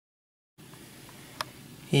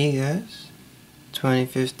Hey guys,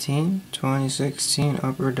 2015-2016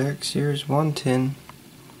 Upper Deck Series 110.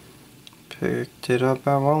 Picked it up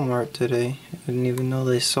at Walmart today. I didn't even know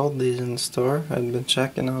they sold these in the store. I'd been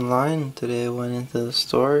checking online. Today I went into the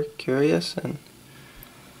store, curious, and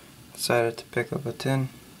decided to pick up a tin.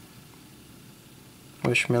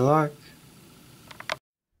 Wish me luck.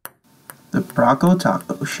 The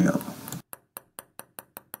Prokotaco Show.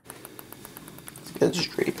 Let's get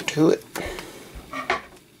straight to it.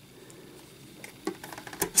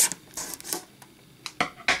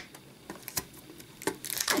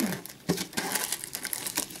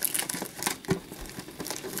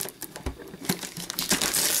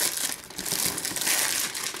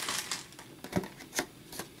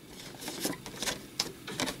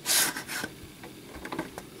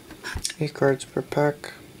 Eight cards per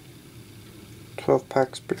pack, 12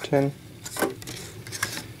 packs per tin.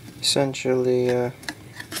 Essentially,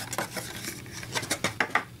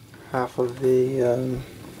 half of the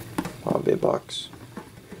hobby box,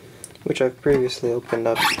 which I've previously opened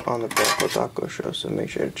up on the Prokotaco show, so make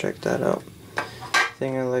sure to check that out.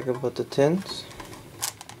 Thing I like about the tins,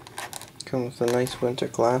 come with a nice winter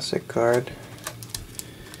classic card.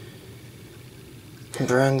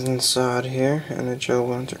 Brandon Saad here, NHL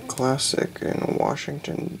Winter Classic in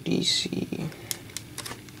Washington, D.C.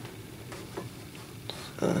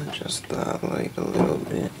 Just that light a little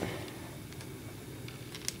bit.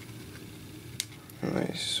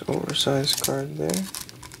 Nice oversized card there.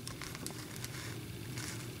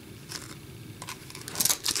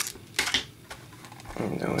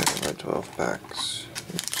 And then we have our 12 packs.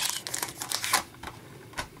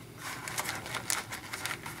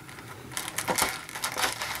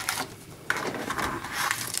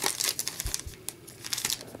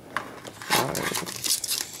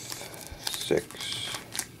 Six,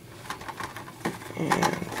 and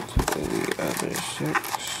the other 6.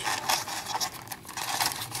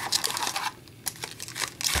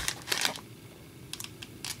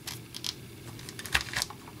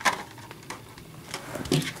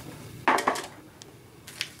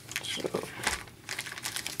 So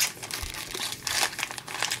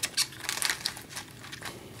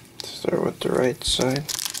start with the right side.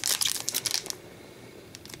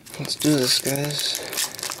 Let's do this, guys.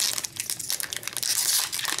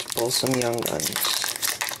 Let's pull some young guns.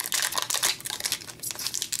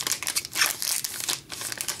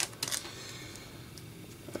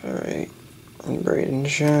 Alright, Braden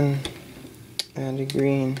Shen, Andy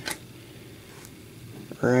Green,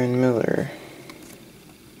 Ryan Miller.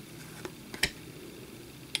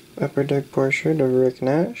 Upper Deck portrait of Rick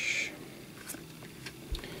Nash,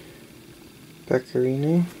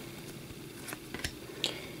 Pecorino,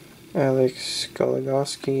 Alex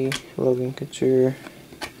Goligoski, Logan Couture,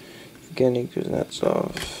 Evgeny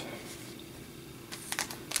Kuznetsov.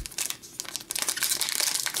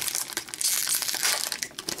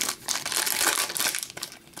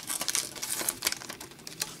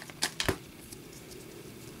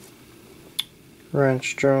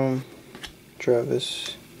 Ranstrom,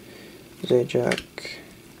 Travis Zajac,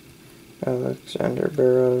 Alexander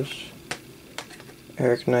Burrows,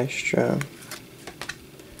 Eric Nystrom,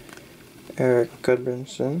 Eric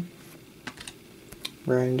Gudbranson,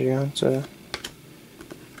 Brian Gianza,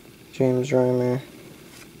 James Reimer,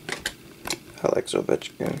 Alex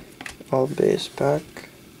Ovechkin, all base pack.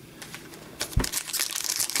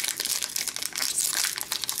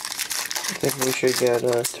 I think we should get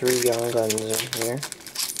 3 young guns in here.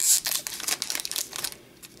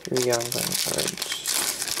 3 young gun cards.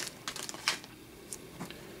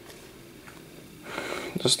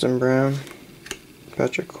 Dustin Brown,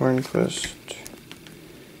 Patrick Hornquist,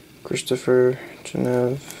 Christopher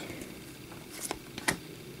Chenev.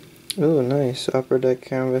 Ooh, nice. Upper Deck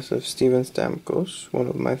canvas of Steven Stamkos, one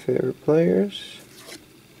of my favorite players.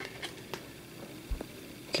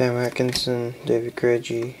 Cam Atkinson, David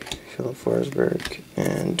Krejci, Philip Forsberg,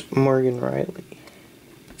 and Morgan Riley.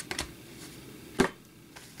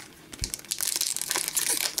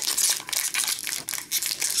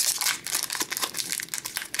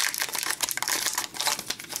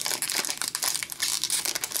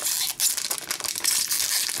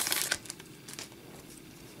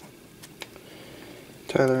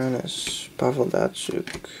 Tyler Ennis, Pavel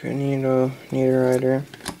Datsuk, Nino Niederreiter.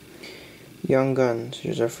 Young Guns.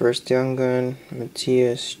 Here's our first Young Gun,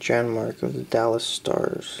 Matthias Janmark of the Dallas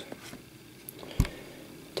Stars.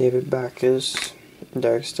 David Backes,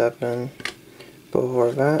 Derek Stepan, Bo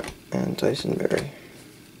Horvat, and Tyson Berry.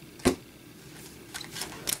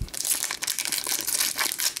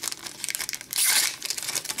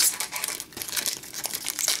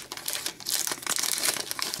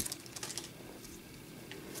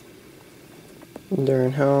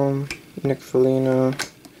 Darren Helm, Nick Foligno,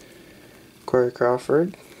 Corey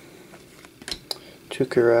Crawford,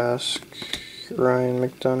 Tuukka Rask, Ryan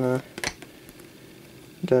McDonough,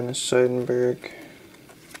 Dennis Seidenberg,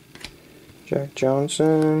 Jack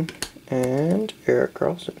Johnson, and Erik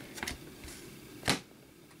Karlsson.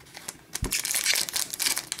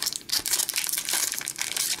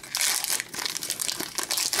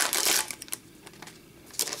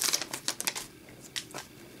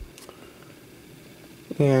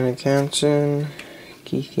 Yannick Hansen,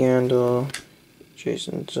 Keith Yandel,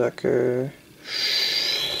 Jason Zucker.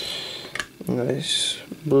 Nice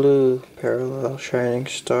blue parallel shining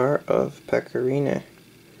star of Pecorine.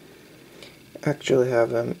 Actually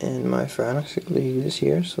have him in my fantasy league this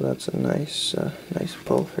year, so that's a nice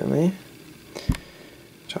pull for me.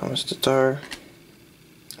 Thomas Tatar,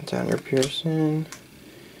 Tanner Pearson,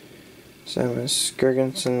 Samus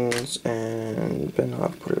Girgensons, and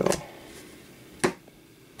Benoit Pouliot.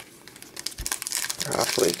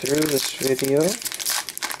 Halfway through this video.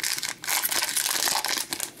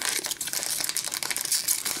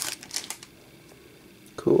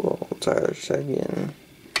 Cool. Tyler Seguin,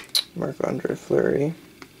 Marc-Andre Fleury,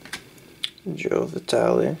 Joe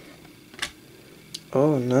Vitale.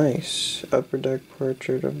 Oh, nice. Upper Deck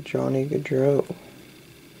portrait of Johnny Gaudreau.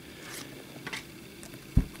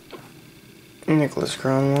 Nicholas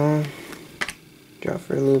Cronwall,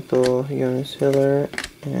 Joffrey Lupul, Jonas Hiller,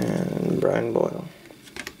 and Brian Boyle.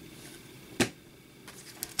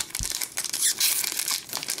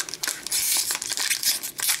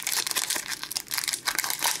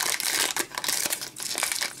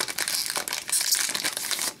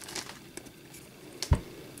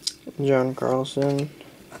 John Carlson,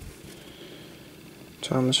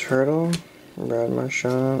 Thomas Hurdle, Brad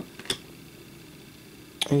Marchand,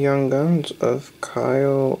 Young Guns of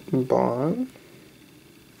Kyle Bond,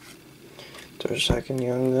 their second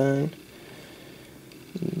Young Gun,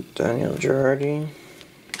 Daniel Girardi,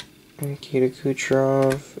 Nikita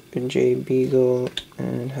Kucherov, Jay Beagle,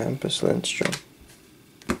 and Hampus Lindstrom.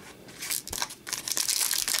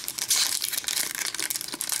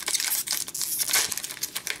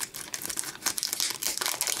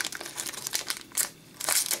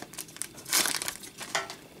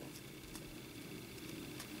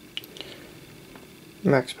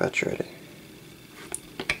 Max Pacioretty,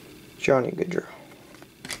 Johnny Gaudreau,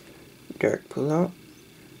 Derek Pouliot,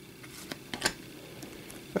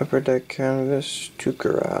 Upper Deck Canvas,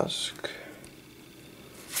 Tuukka Rask,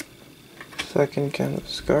 second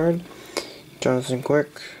Canvas card, Jonathan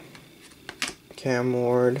Quick, Cam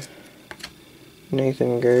Ward,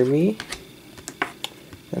 Nathan Gerby,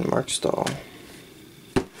 and Mark Stahl.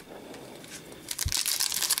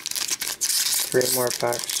 3 more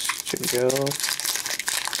packs to go.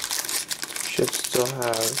 Should still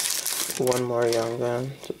have 1 more Young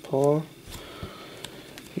Gun to pull.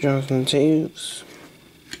 Jonathan Taves.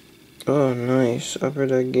 Oh, nice. Upper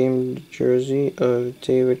Deck game jersey of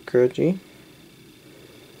David Krejci.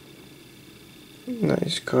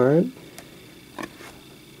 Nice card.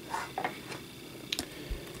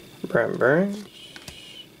 Brent Burns,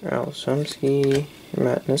 Al Sumsky,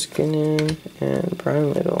 Matt Niskanen, and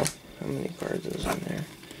Brian Little. How many cards is in there?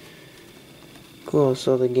 Cool,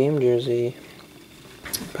 so the game jersey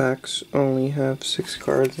packs only have 6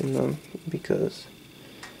 cards in them because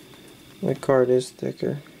the card is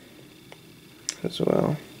thicker as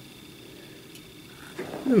well.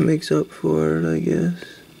 It makes up for it, I guess.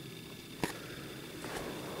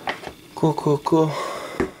 Cool, cool, cool.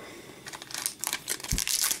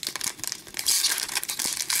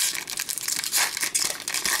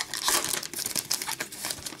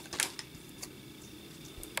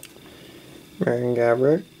 Marian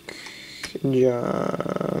Gaborik,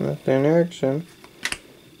 Jonathan Erickson,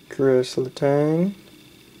 Chris Letang.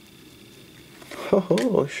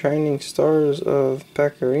 Oh, Shining Stars of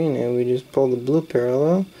Pecorine. We just pulled the blue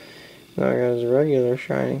parallel. Now I got his regular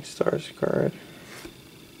Shining Stars card.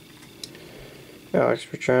 Alex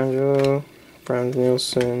Pietrangelo, Franz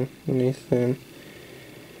Nielsen, Nathan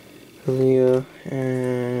Leo,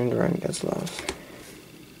 and Ryan Getzlaf.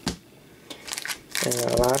 And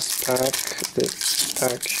our last pack, this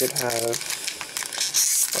pack should have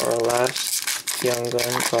our last Young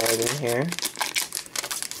Gun card in here.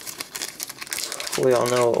 We all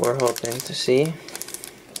know what we're hoping to see.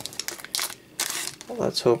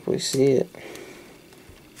 Let's hope we see it.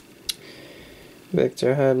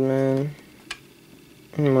 Victor Hedman,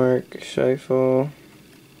 Mark Scheifele,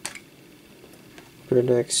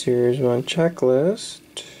 Protect Series 1 checklist.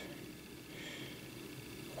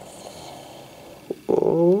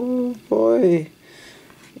 Oh boy,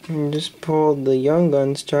 And just pulled the Young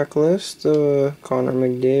Guns checklist, Connor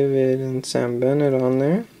McDavid and Sam Bennett on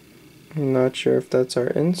there. I'm not sure if that's our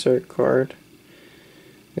insert card.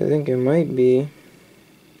 I think it might be.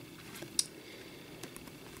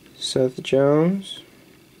 Seth Jones,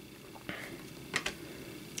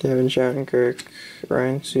 Devin Shattenkirk,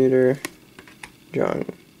 Ryan Suter, John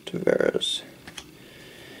Tavares.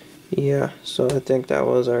 Yeah, so I think that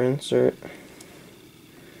was our insert.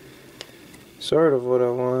 Sort of what I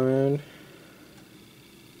wanted.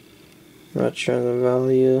 Not sure the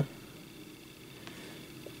value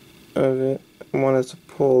of it. I wanted to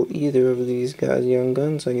pull either of these guys' Young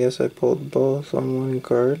Guns. I guess I pulled both on one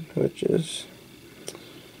card, which is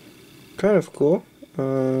kind of cool.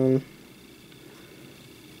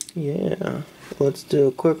 Yeah, let's do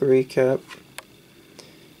a quick recap.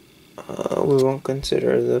 We won't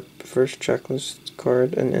consider the first checklist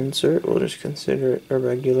card an insert. We'll just consider it a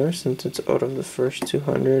regular since it's out of the first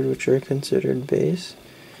 200, which are considered base.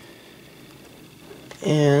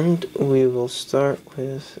 And we will start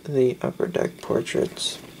with the Upper Deck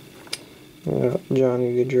portraits. We got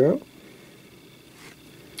Johnny Gaudreau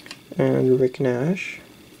and Rick Nash.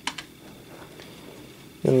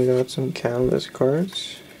 Then we got some canvas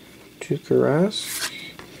cards, Tuukka Rask,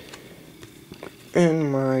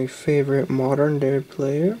 and my favorite modern day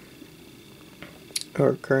player,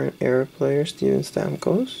 or current era player, Steven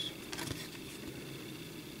Stamkos.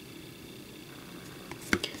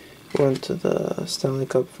 Went to the Stanley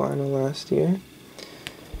Cup final last year.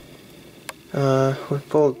 We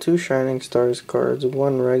pulled 2 Shining Stars cards,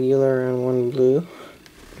 one regular and one blue,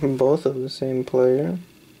 both of the same player.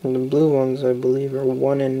 And the blue ones, I believe, are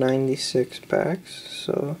 1 in 96 packs,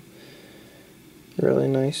 so really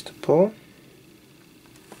nice to pull.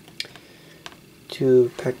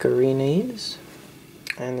 2 Pecarinis,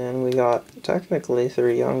 and then we got technically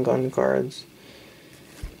 3 Young Gun cards.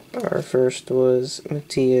 Our first was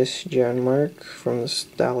Matthias Janmark from the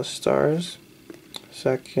Dallas Stars.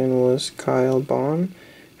 Second was Kyle Bond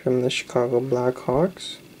from the Chicago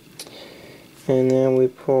Blackhawks. And then we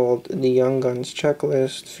pulled the Young Guns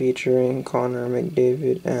checklist featuring Connor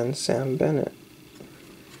McDavid and Sam Bennett.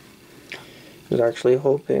 I was actually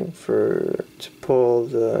hoping to pull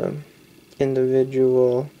the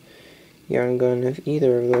individual Young Gun of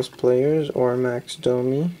either of those players or Max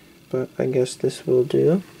Domi, but I guess this will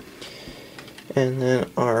do. And then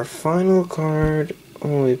our final card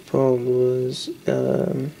we pulled was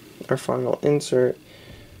our final insert,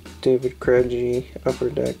 David Krejci Upper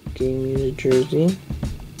Deck game user jersey.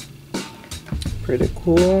 Pretty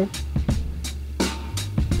cool.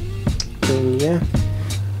 And yeah,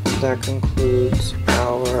 that concludes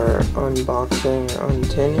our unboxing or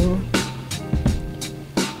untinning.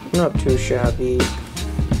 Not too shabby.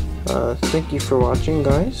 Thank you for watching,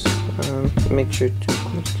 guys. Make sure to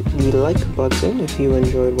click the like button if you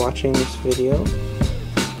enjoyed watching this video,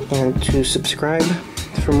 and to subscribe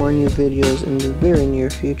for more new videos in the very near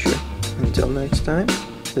future. Until next time,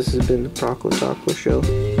 this has been the Prokotaco Show.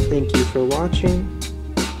 Thank you for watching.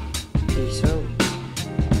 Peace out.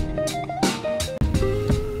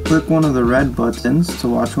 Click one of the red buttons to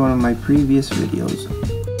watch one of my previous videos.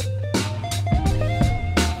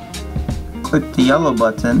 Click the yellow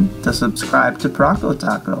button to subscribe to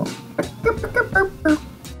Prokotaco.